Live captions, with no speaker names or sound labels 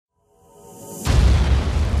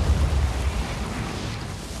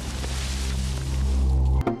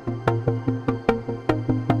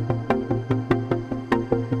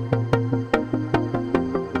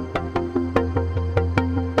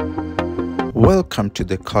Welcome to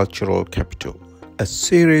the Cultural Capital, a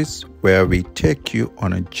series where we take you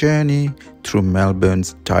on a journey through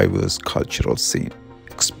Melbourne's diverse cultural scene,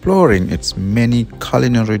 exploring its many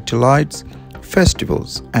culinary delights,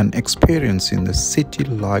 festivals, and experiencing the city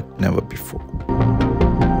like never before.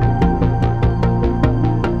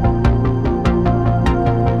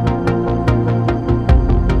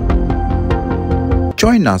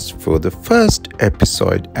 Join us for the first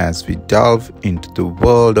episode as we delve into the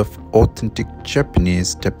world of authentic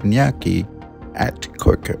Japanese teppanyaki at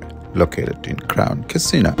Koko, located in Crown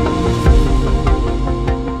Casino.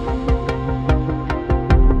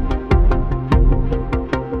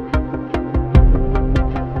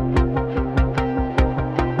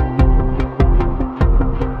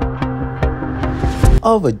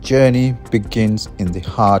 Our journey begins in the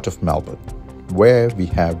heart of Melbourne, where we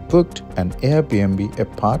have booked an Airbnb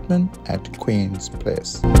apartment at Queen's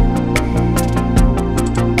Place.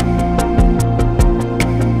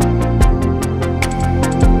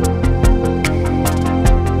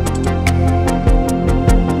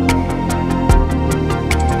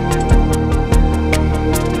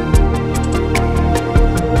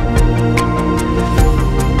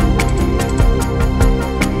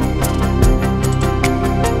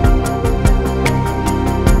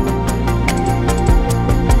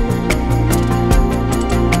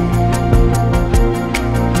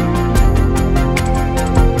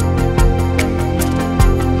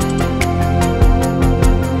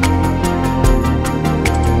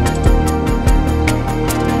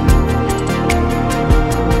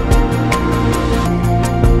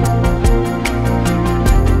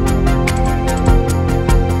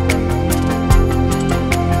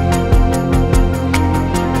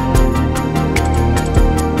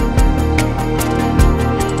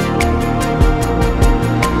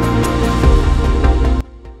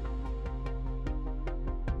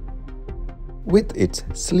 With its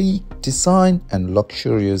sleek design and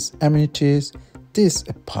luxurious amenities, this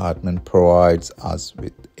apartment provides us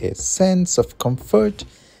with a sense of comfort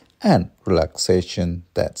and relaxation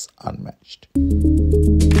that's unmatched.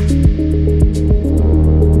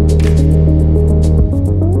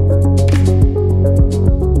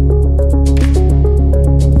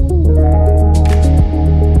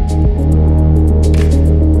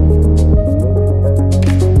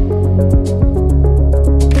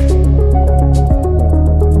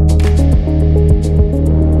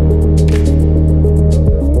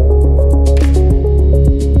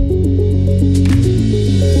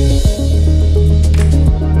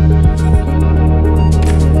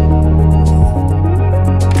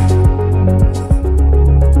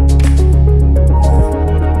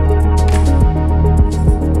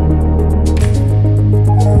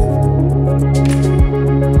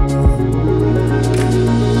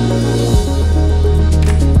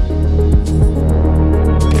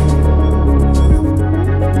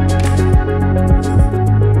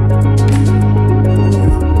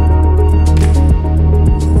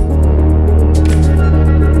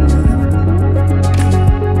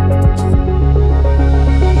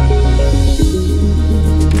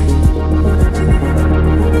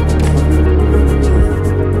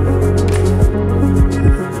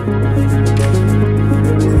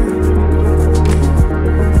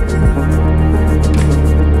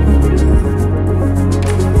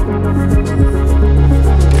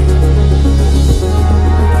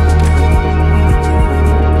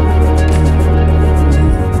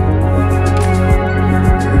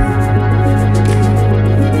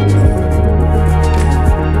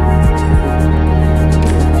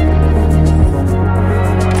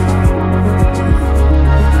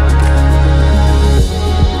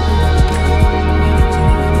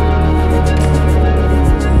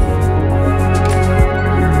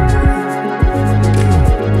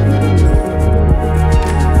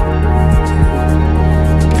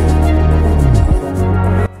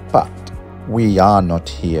 We are not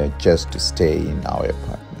here just to stay in our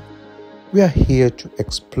apartment. We are here to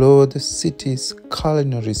explore the city's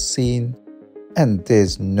culinary scene, and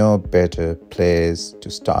there's no better place to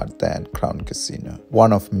start than Crown Casino,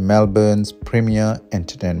 one of Melbourne's premier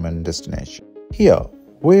entertainment destinations. Here,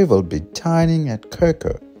 we will be dining at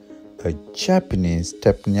Koko, a Japanese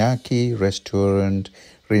teppanyaki restaurant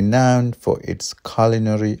renowned for its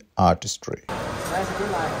culinary artistry.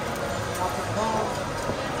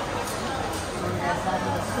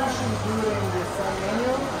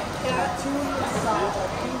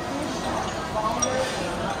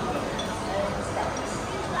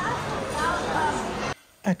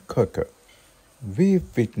 At Koko, we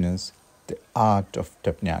witness the art of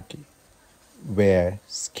teppanyaki, where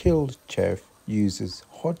skilled chef uses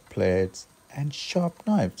hot plates and sharp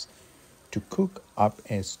knives to cook up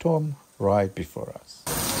a storm right before us.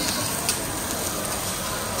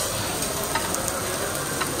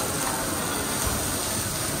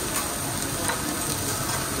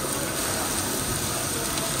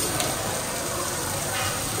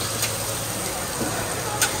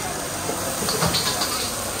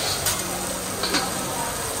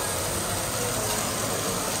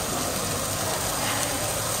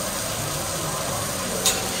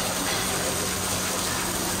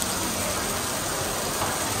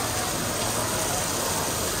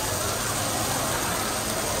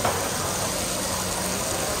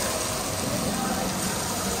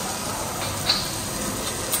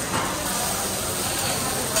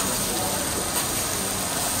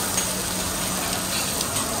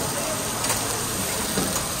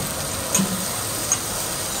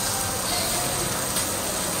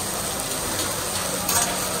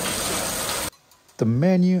 The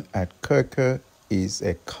menu at Koko is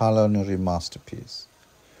a culinary masterpiece,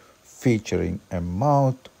 featuring a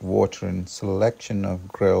mouth-watering selection of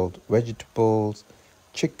grilled vegetables,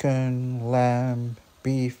 chicken, lamb,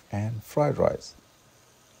 beef, and fried rice.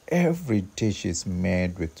 Every dish is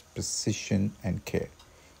made with precision and care,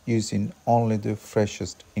 using only the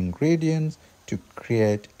freshest ingredients to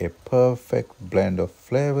create a perfect blend of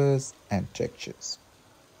flavors and textures.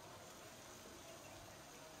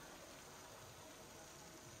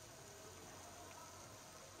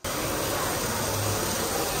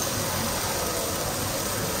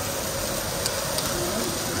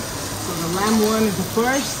 The lamb one is the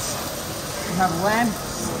first. We have lamb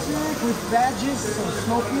steak with veggies, some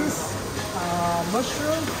smokies,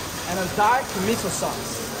 mushroom, and a dark miso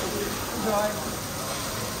sauce. Enjoy.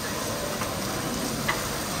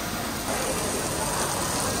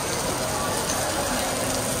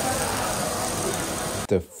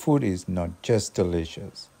 The food is not just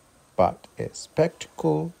delicious, but a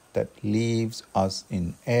spectacle that leaves us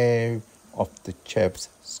in awe of the chef's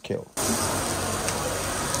skill.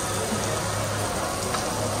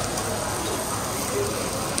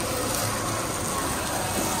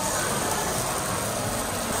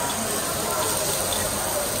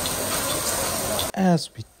 As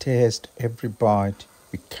we taste every bite,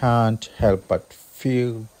 we can't help but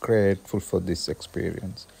feel grateful for this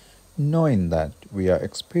experience, knowing that we are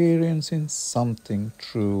experiencing something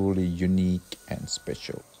truly unique and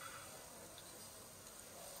special.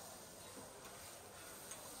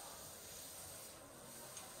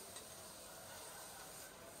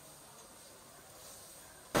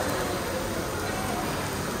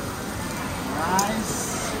 Rice.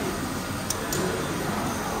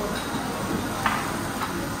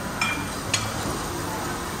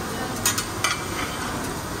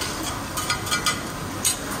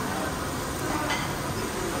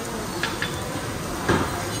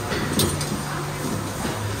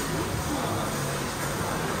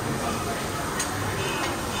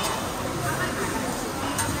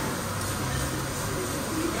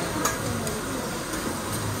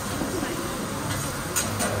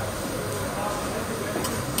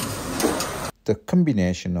 The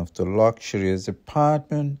combination of the luxurious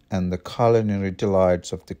apartment and the culinary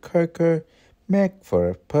delights of the Koko make for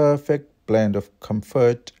a perfect blend of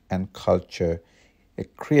comfort and culture,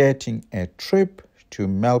 creating a trip to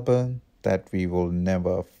Melbourne that we will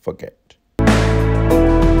never forget.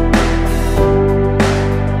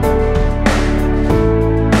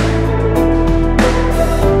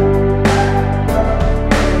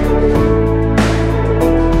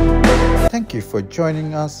 Thank you for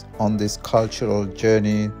joining us on this cultural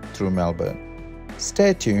journey through Melbourne.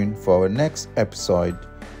 Stay tuned for our next episode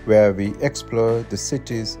where we explore the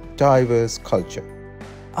city's diverse culture.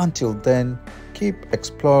 Until then, keep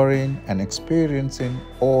exploring and experiencing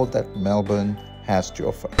all that Melbourne has to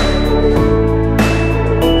offer.